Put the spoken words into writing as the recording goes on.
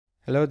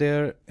Hello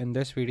there. In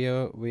this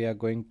video, we are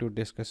going to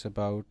discuss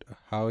about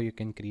how you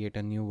can create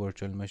a new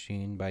virtual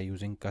machine by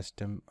using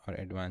custom or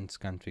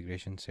advanced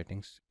configuration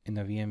settings in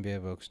a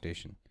VMware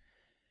workstation.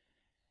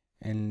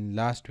 In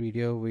last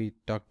video, we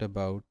talked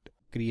about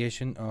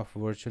creation of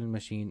virtual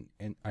machine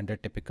under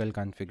typical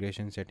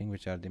configuration setting,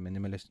 which are the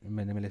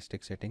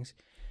minimalistic settings.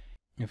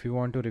 If you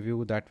want to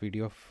review that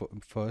video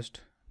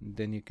first,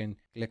 then you can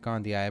click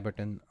on the I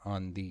button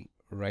on the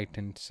right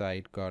hand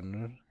side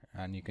corner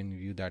and you can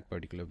view that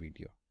particular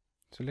video.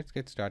 So let's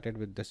get started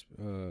with this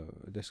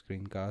the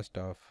screencast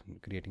of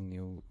creating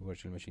new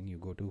virtual machine. You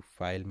go to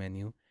file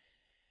menu,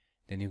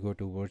 then you go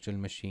to virtual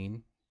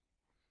machine.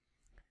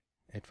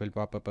 It will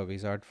pop up a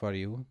wizard for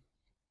you.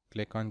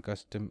 Click on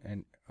custom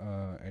and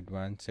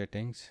advanced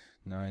settings.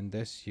 Now in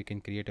this you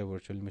can create a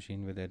virtual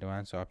machine with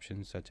advanced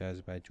options, such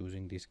as by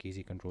choosing these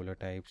key controller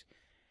types,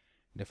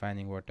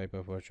 defining what type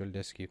of virtual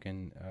disk you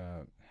can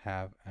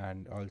have,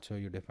 and also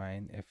you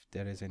define if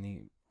there is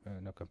any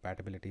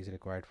compatibility is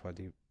required for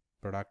the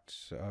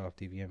products of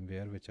the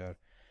VMware which are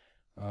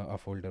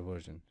of older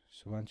version.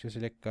 So once you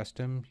select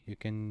custom, you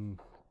can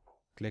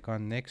click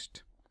on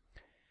next.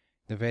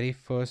 The very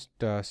first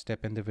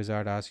step in the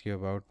wizard asks you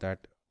about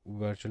that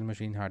virtual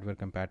machine hardware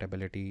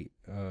compatibility,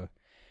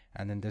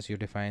 and in this you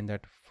define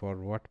that for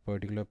what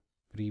particular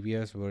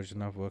previous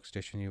version of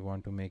workstation you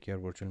want to make your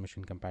virtual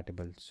machine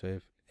compatible. So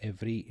if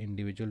every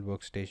individual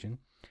workstation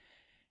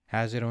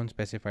has their own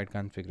specified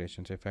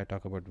configuration, so if I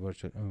talk about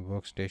virtual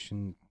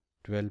workstation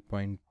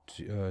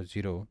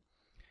 12.0,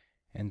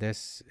 and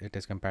this it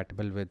is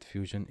compatible with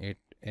Fusion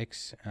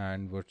 8X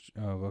and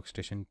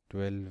workstation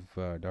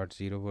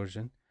 12.0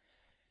 version.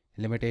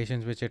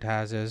 Limitations which it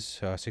has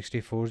is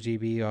 64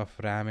 GB of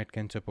RAM it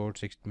can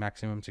support,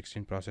 maximum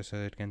 16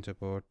 processors it can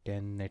support,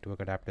 10 network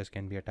adapters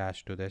can be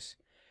attached to this,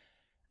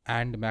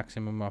 and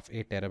maximum of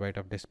 8 TB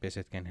of disk space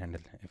it can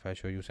handle. If I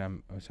show you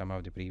some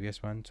of the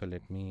previous ones, so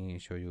let me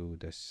show you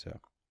this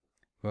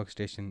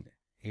workstation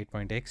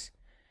 8.x.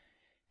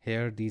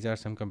 Here these are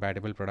some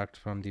compatible products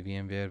from the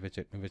VMware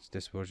which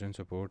this version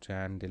supports,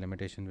 and the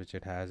limitation which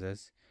it has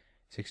is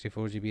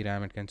 64 GB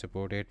RAM it can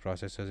support 8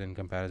 processors in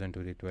comparison to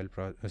the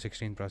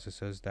 16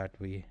 processors that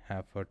we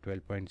have for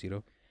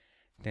 12.0.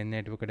 10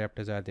 network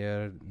adapters are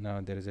there.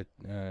 Now there is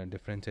a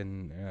difference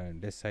in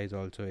disk size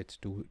also. It's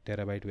 2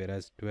 TB,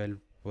 whereas 12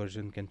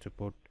 version can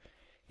support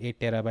 8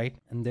 TB,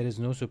 and there is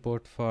no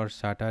support for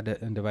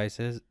SATA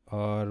devices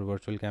or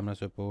virtual camera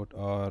support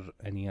or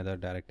any other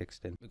direct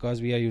extension.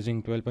 Because we are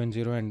using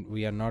 12.0 and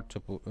we are not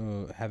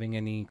having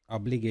any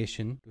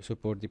obligation to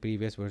support the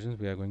previous versions,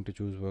 we are going to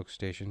choose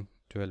workstation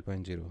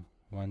 12.0.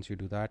 Once you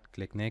do that,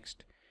 click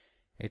next.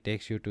 It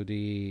takes you to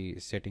the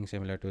setting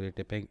similar to the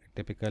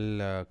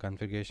typical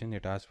configuration.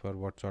 It asks for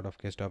what sort of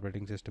guest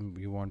operating system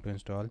you want to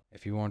install.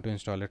 If you want to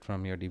install it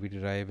from your DVD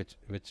drive,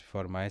 which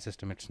for my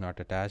system it's not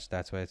attached,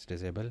 that's why it's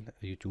disabled,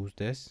 you choose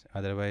this.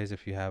 Otherwise,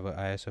 if you have an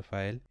ISO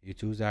file, you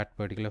choose that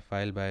particular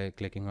file by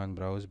clicking on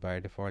browse. By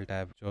default,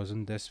 I've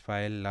chosen this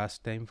file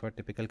last time for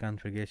typical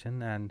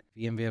configuration, and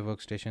VMware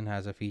Workstation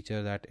has a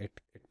feature that it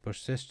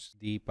persists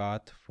the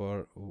path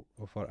for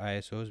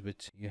ISOs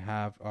which you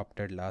have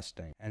opted last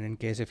time. And in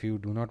case if you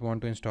do not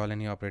want to install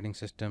any operating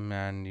system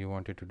and you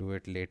wanted to do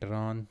it later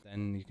on,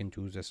 then you can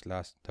choose this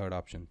third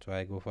option. So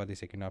I go for the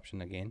second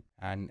option again,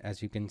 and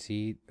as you can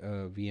see,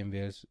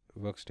 VMware's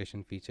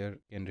workstation feature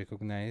can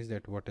recognize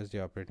that what is the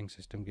operating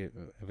system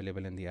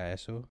available in the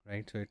ISO,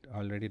 right? So it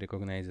already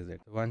recognizes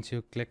it. Once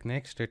you click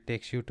next, it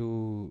takes you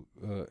to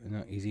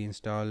easy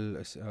install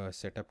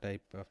setup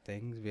type of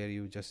things, where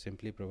you just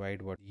simply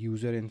provide what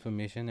user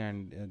information,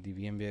 and the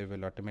VMware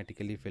will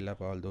automatically fill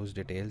up all those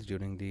details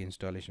during the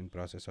installation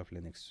process of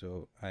Linux.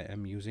 So I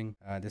am using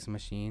this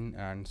machine,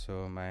 and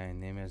so my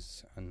name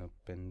is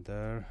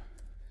Anupinder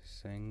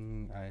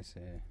Singh. I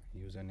say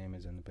username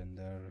is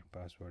Anupinder,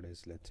 password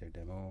is, let's say,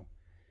 demo.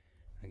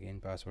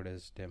 Again, password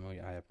is demo.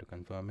 I have to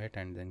confirm it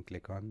and then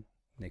click on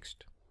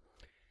next.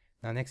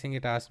 Now next thing,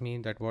 it asks me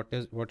that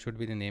what should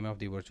be the name of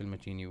the virtual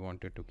machine you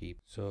wanted to keep.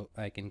 So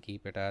I can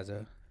keep it as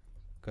a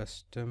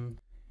custom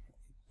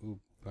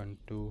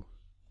Ubuntu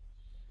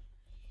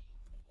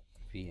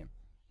VM,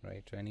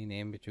 right? So any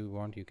name which you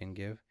want you can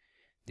give.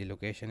 The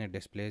location, it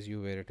displays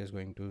you where it is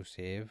going to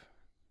save,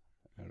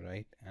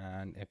 right?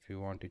 And if you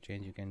want to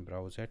change, you can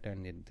browse it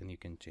and then you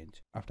can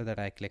change. After that,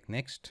 I click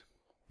next.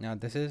 Now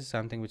this is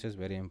something which is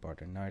very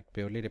important. Now it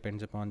purely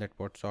depends upon that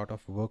what sort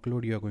of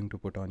workload you are going to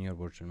put on your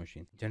virtual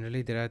machine.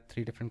 Generally there are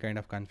 3 different kind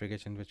of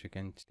configurations which you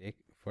can take.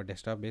 For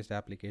desktop based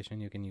application,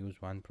 you can use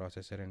 1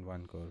 processor and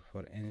 1 core.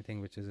 For anything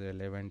which is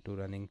relevant to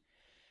running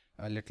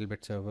a little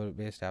bit server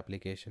based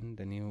application,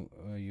 then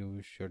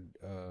you should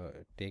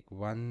take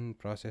 1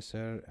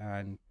 processor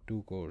and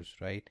 2 cores,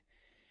 right?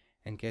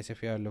 In case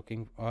if you are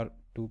looking, or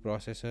 2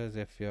 processors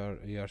if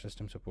your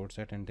system supports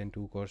it, and then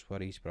 2 cores for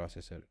each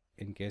processor.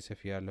 In case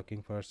if you are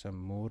looking for some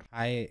more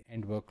high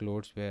end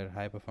workloads where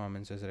high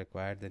performance is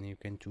required, then you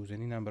can choose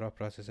any number of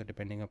processor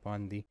depending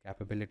upon the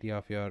capability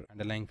of your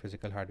underlying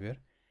physical hardware,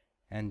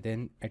 and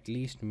then at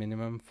least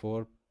minimum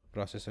 4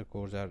 processor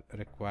cores are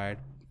required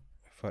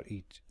for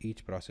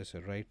each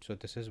processor, right? So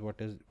this is what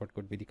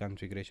could be the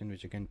configuration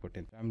which you can put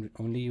in. I'm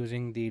only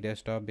using the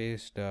desktop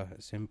based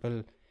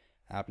simple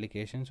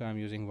application, so I'm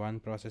using one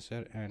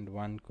processor and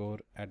one core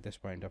at this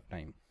point of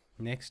time.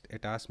 Next,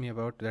 it asks me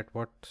about that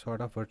what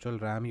sort of virtual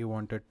RAM you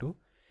wanted to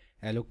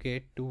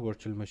allocate to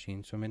virtual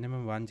machine. So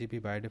minimum 1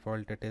 GB by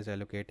default it is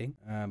allocating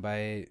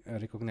by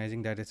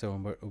recognizing that it's a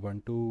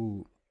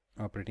Ubuntu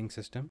operating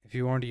system. If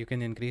you want, you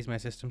can increase my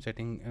system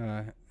setting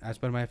as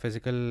per my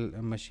physical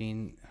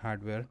machine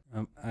hardware.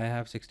 I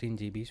have 16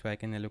 GB, so I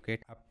can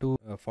allocate up to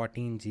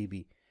 14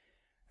 GB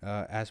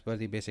as per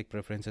the basic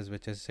preferences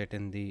which is set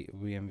in the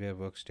VMware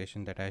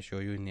Workstation that I show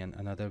you in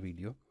another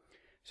video.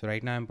 So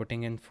right now I'm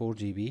putting in 4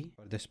 GB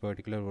for this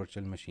particular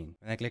virtual machine.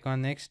 When I click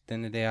on next,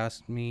 then they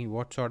ask me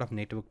what sort of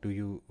network do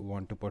you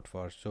want to put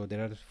for. So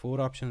there are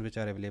 4 options which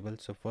are available.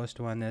 So first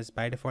one is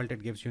by default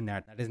it gives you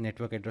NAT, that is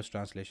network address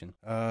translation.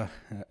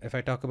 If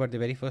I talk about the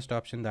very first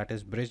option, that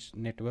is bridge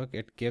network,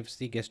 it gives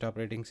the guest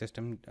operating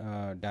system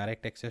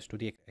direct access to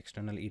the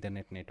external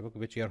Ethernet network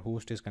which your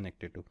host is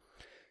connected to.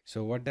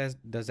 So what does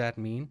that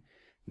mean?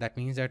 That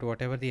means that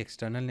whatever the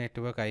external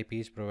network IP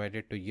is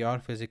provided to your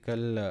physical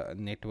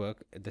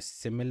network, the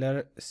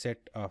similar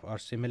set of or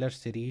similar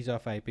series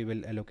of IP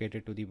will allocate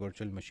it to the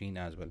virtual machine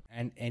as well.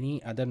 And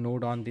any other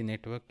node on the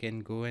network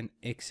can go and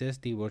access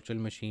the virtual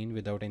machine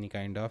without any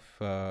kind of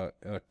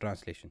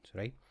translations,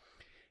 right?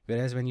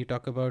 Whereas when you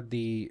talk about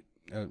the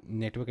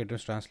network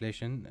address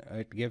translation,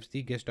 it gives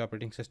the guest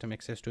operating system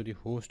access to the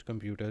host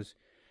computer's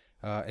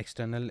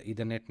external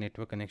Ethernet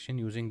network connection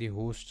using the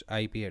host's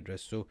IP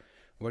address. So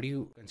what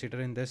you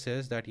consider in this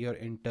is that your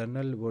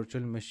internal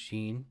virtual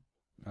machine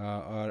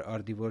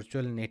or the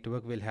virtual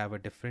network will have a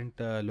different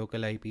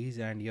local IPs,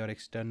 and your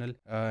external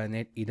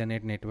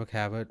Ethernet network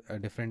have a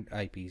different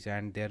IPs,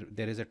 and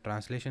there is a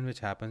translation which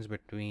happens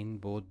between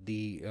both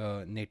the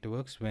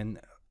networks when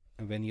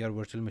your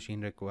virtual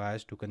machine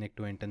requires to connect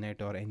to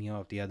internet or any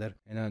of the other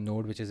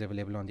node which is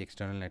available on the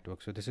external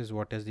network. So this is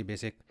what is the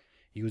basic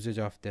usage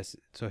of this.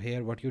 So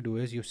here what you do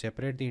is you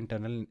separate the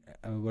internal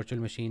virtual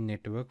machine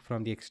network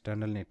from the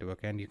external network,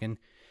 and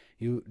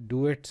you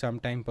do it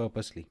sometime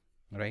purposely,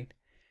 right?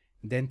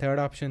 Then third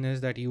option is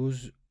that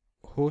use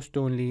host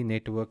only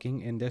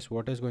networking. In this,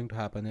 what is going to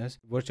happen is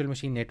virtual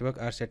machine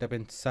network are set up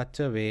in such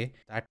a way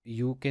that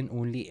you can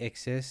only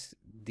access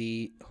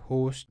the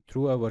host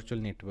through a virtual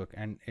network,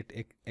 and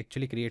it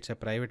actually creates a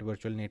private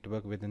virtual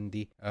network within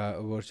the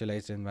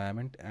virtualized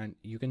environment, and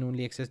you can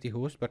only access the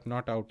host but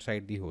not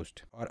outside the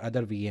host or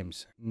other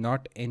VMs.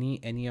 Not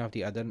any of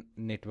the other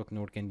network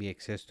node can be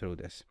accessed through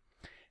this.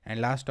 And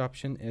last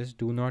option is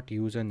do not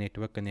use a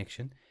network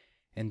connection.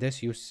 In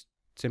this, you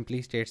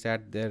simply states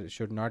that there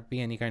should not be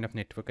any kind of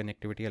network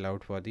connectivity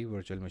allowed for the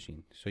virtual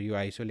machine. So you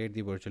isolate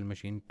the virtual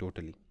machine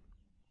totally.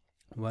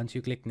 Once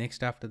you click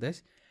next after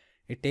this,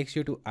 it takes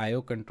you to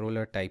IO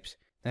controller types.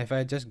 Now if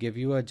I just give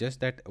you a gist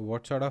that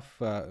what sort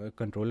of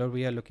controller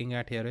we are looking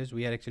at here is,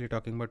 we are actually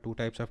talking about 2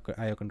 types of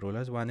IO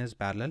controllers. One is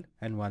parallel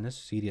and one is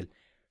serial.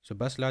 So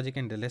bus logic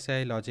and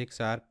LSI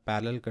logics are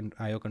parallel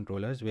IO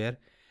controllers, where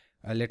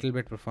a little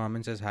bit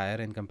performance is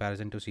higher in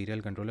comparison to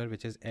serial controller,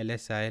 which is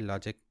LSI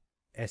logic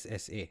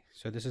SSA.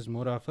 So this is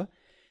more of a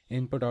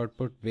input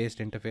output based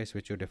interface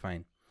which you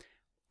define.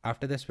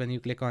 After this, when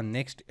you click on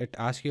next, it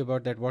asks you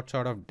about that what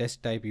sort of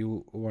disk type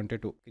you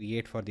wanted to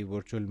create for the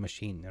virtual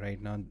machine. Right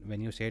now,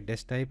 when you say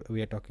disk type,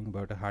 we are talking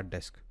about a hard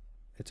disk.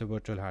 It's a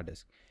virtual hard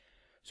disk.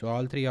 So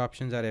all 3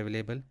 options are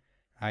available: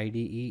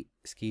 IDE,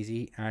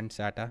 SCSI and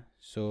SATA.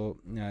 So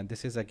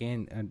this is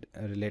again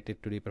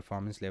related to the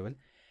performance level.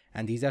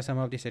 And these are some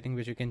of the settings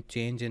which you can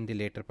change in the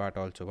later part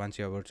also. Once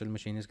your virtual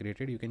machine is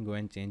created, you can go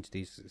and change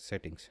these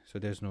settings. So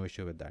there's no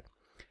issue with that.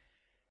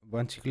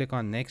 Once you click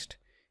on next,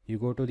 you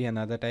go to the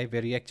another type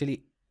where you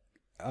actually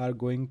are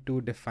going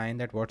to define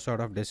that what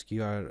sort of disk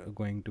you are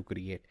going to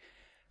create.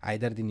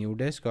 Either the new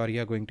disk or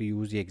you are going to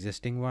use the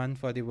existing one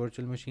for the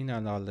virtual machine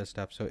and all this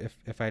stuff. So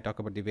if I talk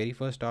about the very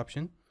first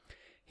option,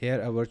 here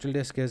a virtual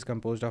disk is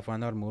composed of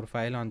 1 or more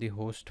file on the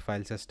host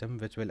file system,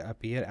 which will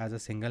appear as a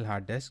single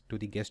hard disk to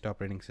the guest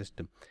operating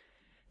system.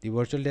 The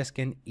virtual disk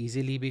can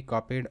easily be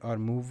copied or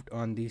moved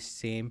on the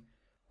same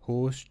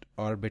host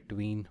or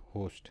between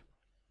host.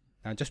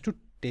 Now just to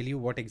tell you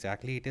what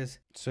exactly it is,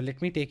 so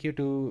let me take you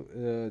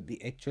to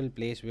the actual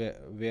place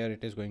where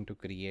it is going to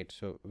create.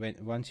 So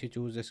once you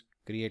choose this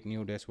create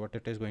new disk, what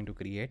it is going to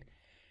create,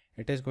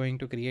 it is going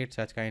to create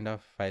such kind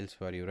of files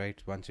for you, right?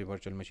 Once your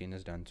virtual machine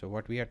is done. So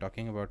what we are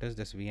talking about is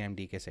this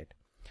VMDK set.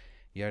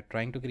 You are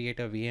trying to create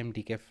a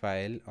VMDK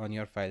file on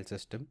your file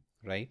system,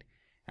 right?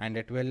 And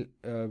it will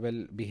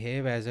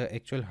behave as an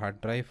actual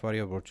hard drive for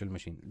your virtual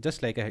machine,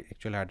 just like an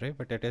actual hard drive,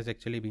 but it is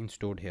actually being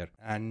stored here.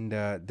 And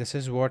this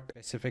is what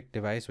specific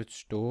device which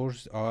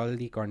stores all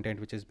the content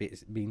which is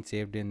being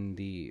saved in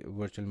the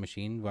virtual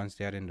machine once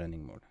they are in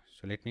running mode.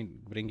 So let me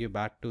bring you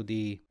back to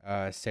the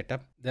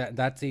setup.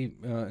 That's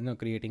the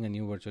creating a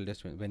new virtual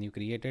disk. When you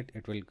create it,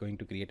 it will going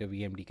to create a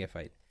VMDK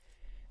file.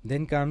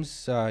 Then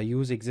comes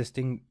use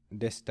existing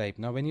disk type.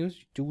 Now when you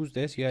choose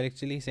this, you are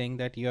actually saying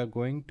that you are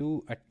going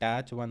to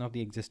attach one of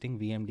the existing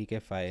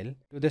VMDK file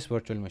to this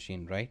virtual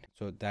machine, right?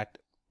 So that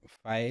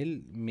file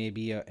may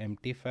be a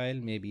empty file,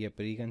 maybe a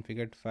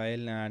pre-configured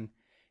file, and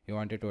you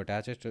wanted to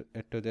attach it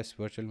to this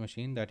virtual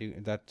machine.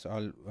 That's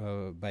all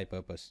by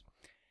purpose.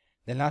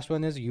 The last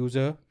one is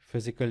user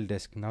physical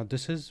disk. Now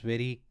this is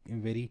very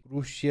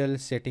crucial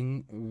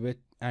setting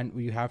and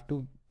you have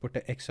to put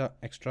an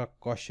extra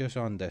cautious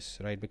on this,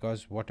 right?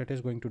 Because what it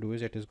is going to do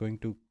is it is going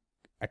to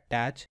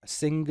attach a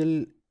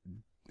single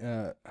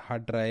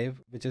hard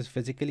drive which is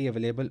physically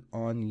available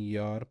on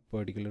your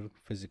particular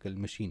physical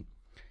machine.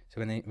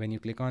 So when you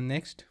click on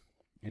next,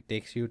 it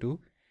takes you to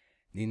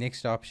the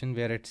next option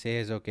where it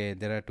says, okay,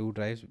 there are two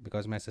drives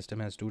because my system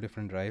has two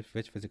different drives,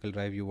 which physical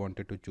drive you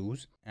wanted to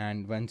choose.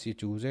 And once you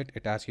choose it,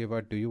 it asks you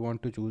about, do you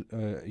want to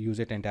use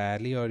it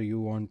entirely, or you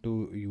want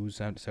to use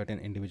a certain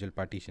individual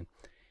partition.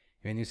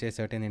 When you say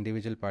certain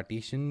individual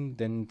partition,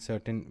 then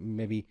certain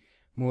maybe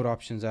more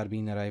options are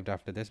being arrived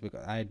after this,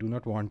 because I do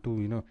not want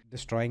to,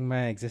 destroying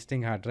my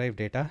existing hard drive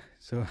data.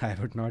 So I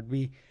would not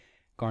be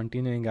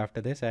continuing after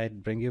this.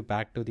 I'd bring you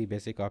back to the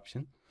basic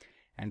option.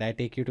 And I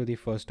take you to the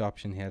first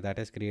option here, that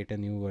is create a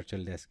new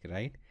virtual disk,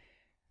 right?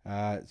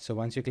 So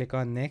once you click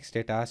on next,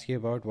 it asks you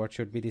about what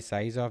should be the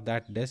size of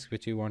that disk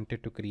which you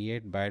wanted to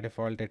create. By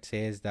default, it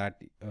says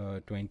that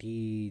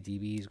 20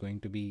 GB is going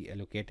to be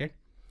allocated.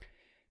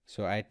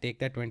 So I take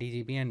that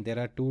 20 GB, and there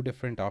are three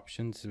different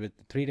options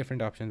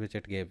which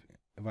it gave.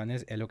 One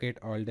is allocate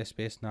all disk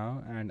space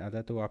now, and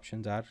other two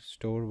options are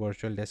store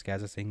virtual disk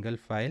as a single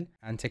file,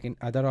 and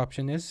other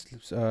option is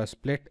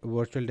split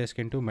virtual disk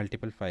into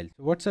multiple files.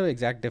 So what's the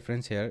exact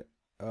difference here?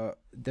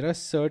 There are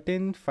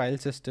certain file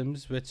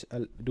systems which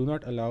do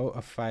not allow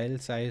a file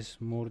size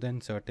more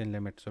than certain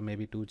limits. So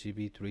maybe 2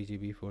 GB, 3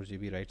 GB, 4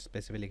 GB, right?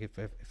 Specifically,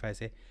 if I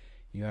say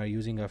you are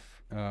using a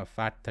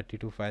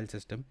FAT32 file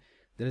system,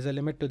 there is a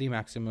limit to the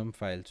maximum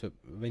file. So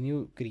when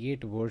you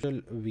create virtual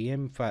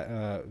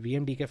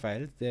VMDK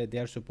files, they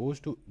are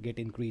supposed to get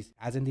increased.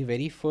 As in the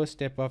very first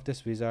step of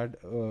this wizard,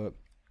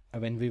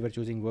 when we were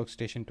choosing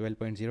Workstation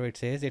 12.0, it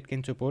says it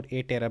can support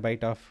 8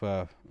 terabyte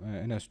of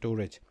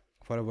storage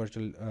for a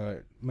virtual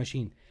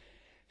machine.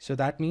 So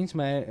that means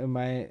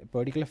my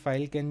particular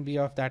file can be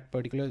of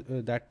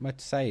that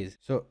much size.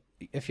 So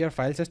if your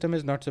file system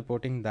is not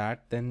supporting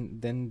that,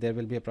 then there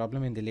will be a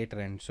problem in the later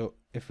end. So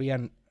if we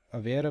are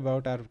aware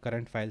about our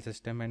current file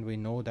system and we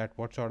know that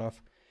what sort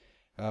of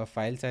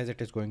file size it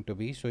is going to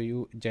be, so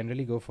you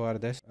generally go for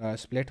this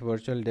split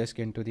virtual disk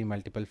into the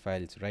multiple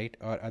files, right?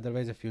 Or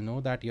otherwise, if you know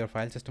that your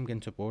file system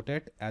can support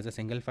it as a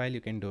single file,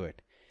 you can do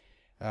it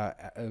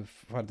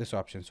for this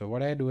option. So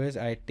what I do is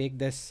I take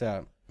this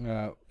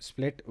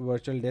split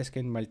virtual disk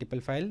in multiple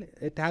file.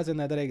 It has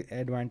another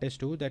advantage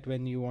too, that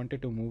when you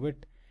wanted to move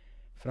it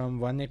from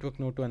one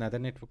network node to another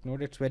network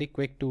node, it's very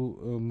quick to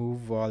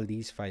move all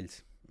these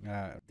files.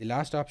 The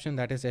last option,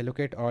 that is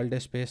allocate all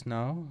disk space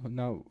now.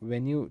 Now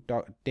when you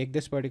take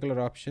this particular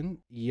option,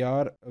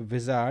 your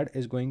wizard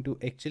is going to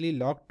actually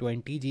lock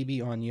 20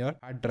 GB on your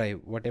hard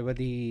drive. Whatever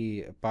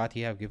the path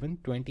you have given,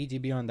 20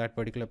 GB on that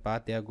particular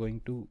path, they are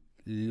going to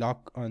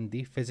lock on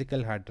the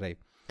physical hard drive.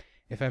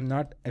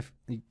 If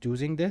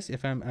choosing this,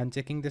 if I'm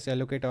unchecking this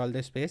allocate all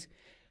disk space,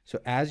 so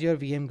as your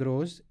VM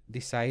grows, the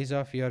size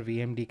of your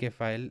VMDK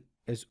file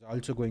is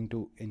also going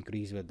to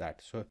increase with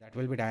that. So that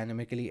will be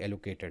dynamically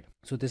allocated.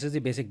 So this is the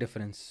basic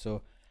difference.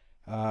 So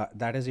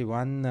that is the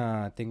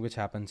one thing which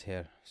happens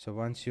here. So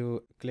once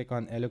you click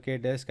on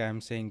allocate disk,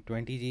 I'm saying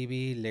 20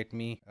 GB. Let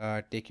me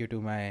take you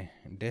to my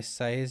disk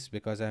size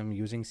because I'm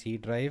using C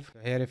drive.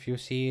 Here if you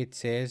see, it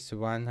says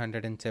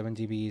 107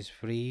 GB is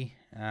free,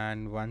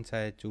 and once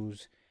I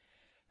choose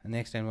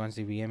next and once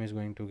the VM is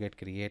going to get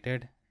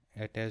created,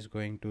 it is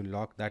going to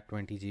lock that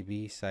 20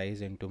 GB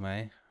size into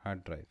my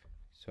hard drive.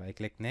 So I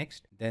click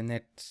next, then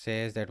it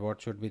says that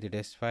what should be the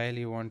disk file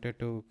you wanted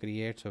to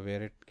create, so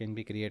where it can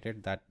be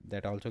created,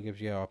 that also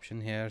gives you an option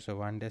here. So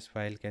one disk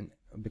file can,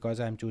 because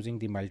I'm choosing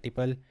the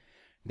multiple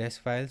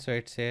disk files, so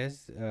it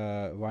says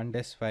one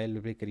disk file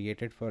will be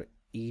created for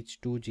each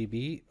 2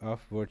 GB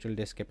of virtual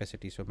disk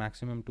capacity. So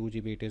maximum 2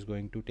 GB it is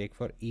going to take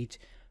for each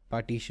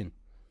partition,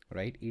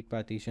 right? Each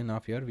partition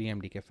of your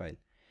VMDK file.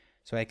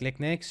 So I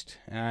click next,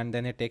 and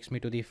then it takes me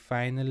to the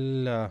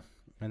final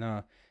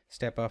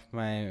step of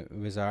my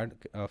wizard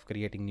of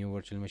creating new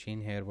virtual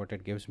machine. Here what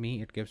it gives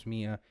me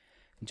a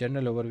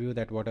general overview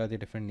that what are the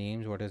different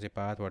names, what is the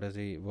path, what is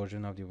the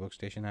version of the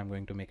workstation I'm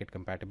going to make it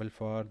compatible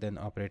for, then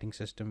operating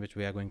system which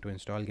we are going to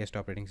install, guest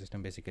operating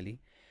system basically,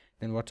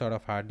 then what sort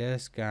of hard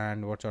disk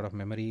and what sort of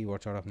memory,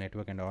 what sort of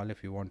network and all.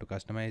 If you want to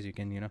customize, you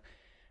can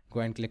go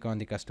and click on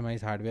the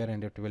customize hardware,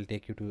 and it will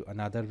take you to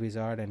another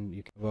wizard and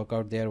you can work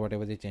out there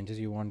whatever the changes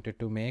you wanted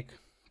to make.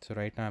 So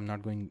right now I'm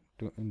not going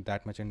to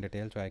that much in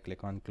detail, so I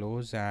click on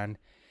close, and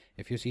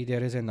if you see,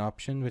 there is an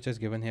option which is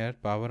given here,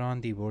 power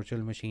on the virtual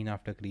machine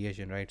after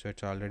creation, right? So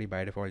it's already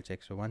by default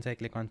checked. So once I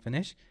click on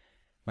finish,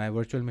 my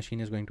virtual machine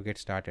is going to get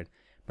started.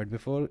 But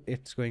before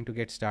it's going to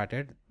get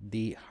started,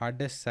 the hard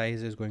disk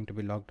size is going to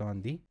be logged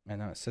on the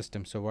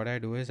system. So what I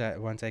do is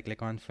once I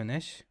click on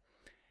finish,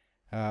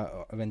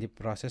 when the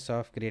process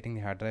of creating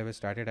the hard drive is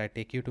started, I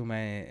take you to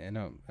my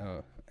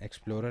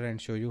Explorer and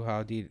show you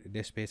how the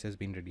disk space has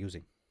been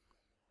reducing.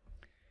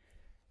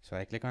 So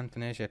I click on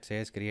finish, it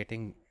says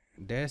creating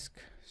disk.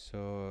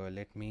 So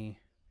let me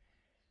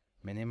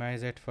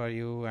minimize it for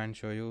you and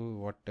show you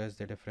what is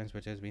the difference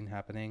which has been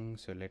happening.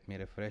 So let me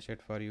refresh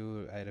it for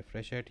you. I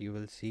refresh it, you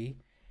will see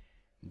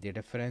the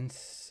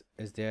difference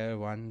is there,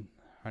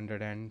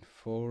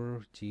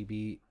 104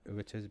 GB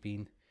which has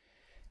been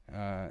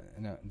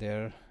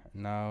there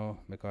now,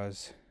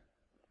 because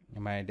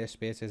my disk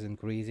space is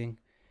increasing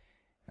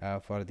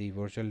for the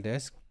virtual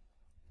disk.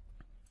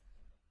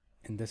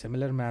 In the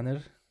similar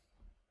manner,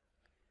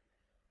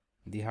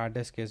 the hard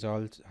disk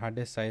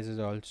size is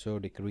also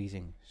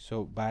decreasing.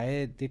 So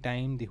by the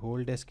time the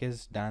whole disk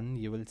is done,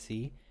 you will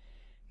see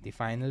the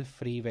final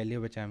free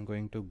value which I'm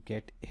going to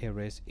get here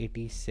is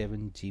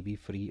 87 GB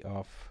free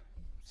of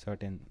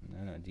certain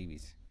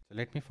GBs. So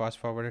let me fast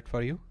forward it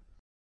for you.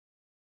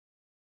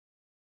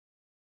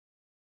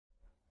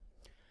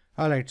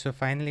 Alright, so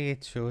finally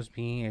it shows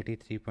me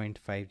 83.5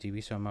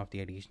 GB. Some of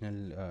the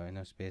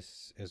additional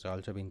space is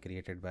also being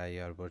created by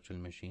your virtual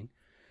machine.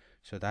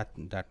 So that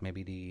may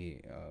be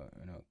the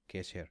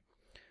case here.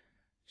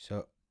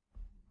 So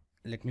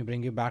let me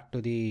bring you back to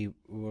the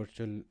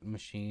virtual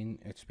machine.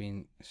 It's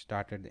been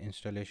started the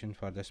installation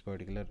for this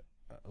particular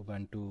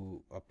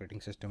Ubuntu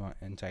operating system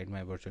inside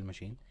my virtual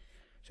machine.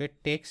 So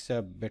it takes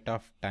a bit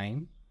of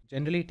time.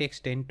 Generally it takes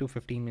 10 to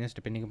 15 minutes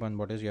depending upon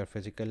what is your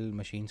physical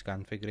machine's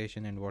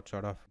configuration and what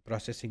sort of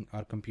processing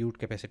or compute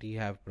capacity you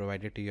have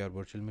provided to your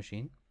virtual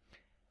machine.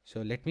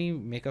 So let me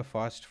make a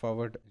fast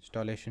forward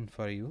installation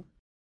for you.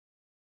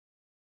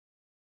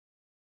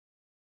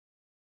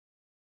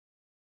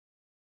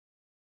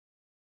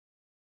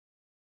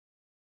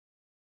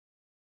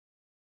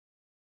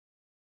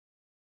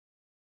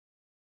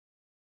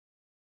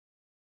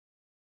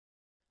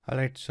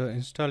 Alright, so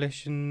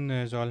installation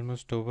is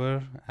almost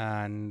over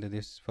and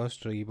this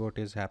first reboot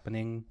is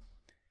happening.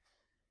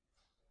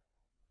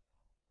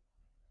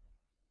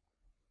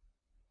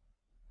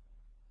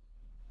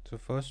 So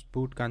first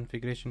boot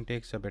configuration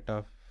takes a bit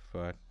of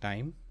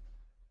time.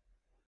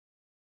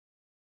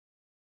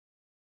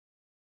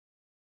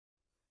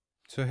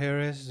 So here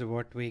is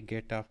what we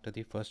get after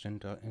the first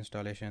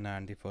installation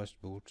and the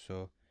first boot.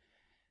 So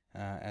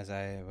as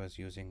I was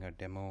using a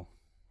demo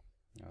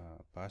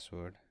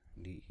password,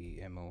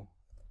 DEMO.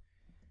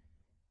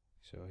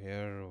 So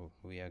here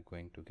we are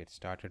going to get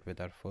started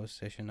with our first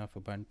session of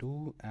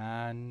Ubuntu,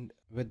 and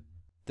with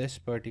this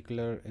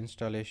particular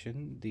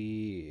installation,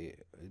 the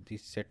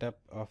setup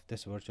of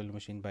this virtual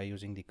machine by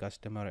using the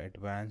custom or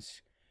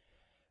advanced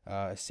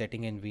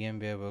setting in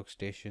VMware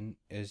Workstation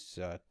is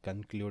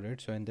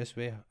concluded. So in this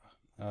way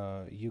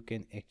you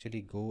can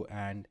actually go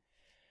and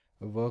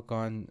work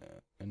on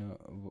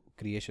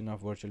creation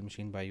of virtual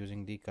machine by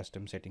using the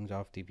custom settings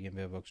of the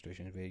VMware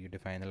Workstation, where you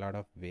define a lot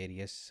of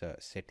various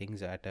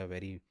settings at a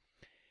very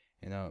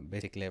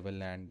basic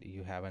level, and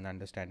you have an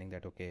understanding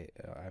that okay,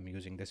 I'm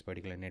using this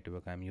particular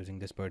network, I'm using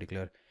this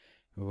particular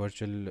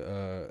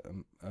virtual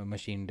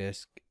machine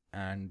disk,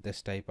 and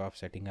this type of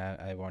setting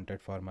I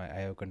wanted for my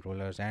IO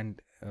controllers,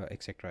 and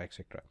etc.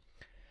 etc.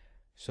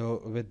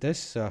 So with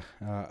this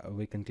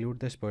we conclude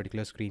this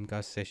particular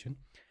screencast session.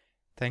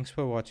 Thanks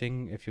for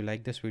watching. If you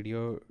like this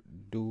video,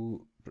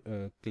 do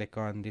click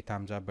on the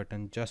thumbs up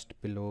button just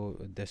below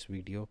this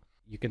video.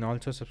 You can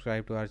also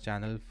subscribe to our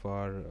channel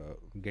for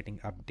getting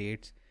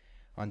updates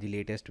on the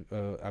latest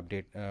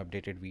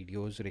updated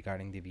videos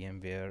regarding the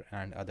VMware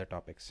and other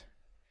topics.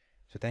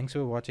 So thanks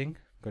for watching.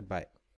 Goodbye.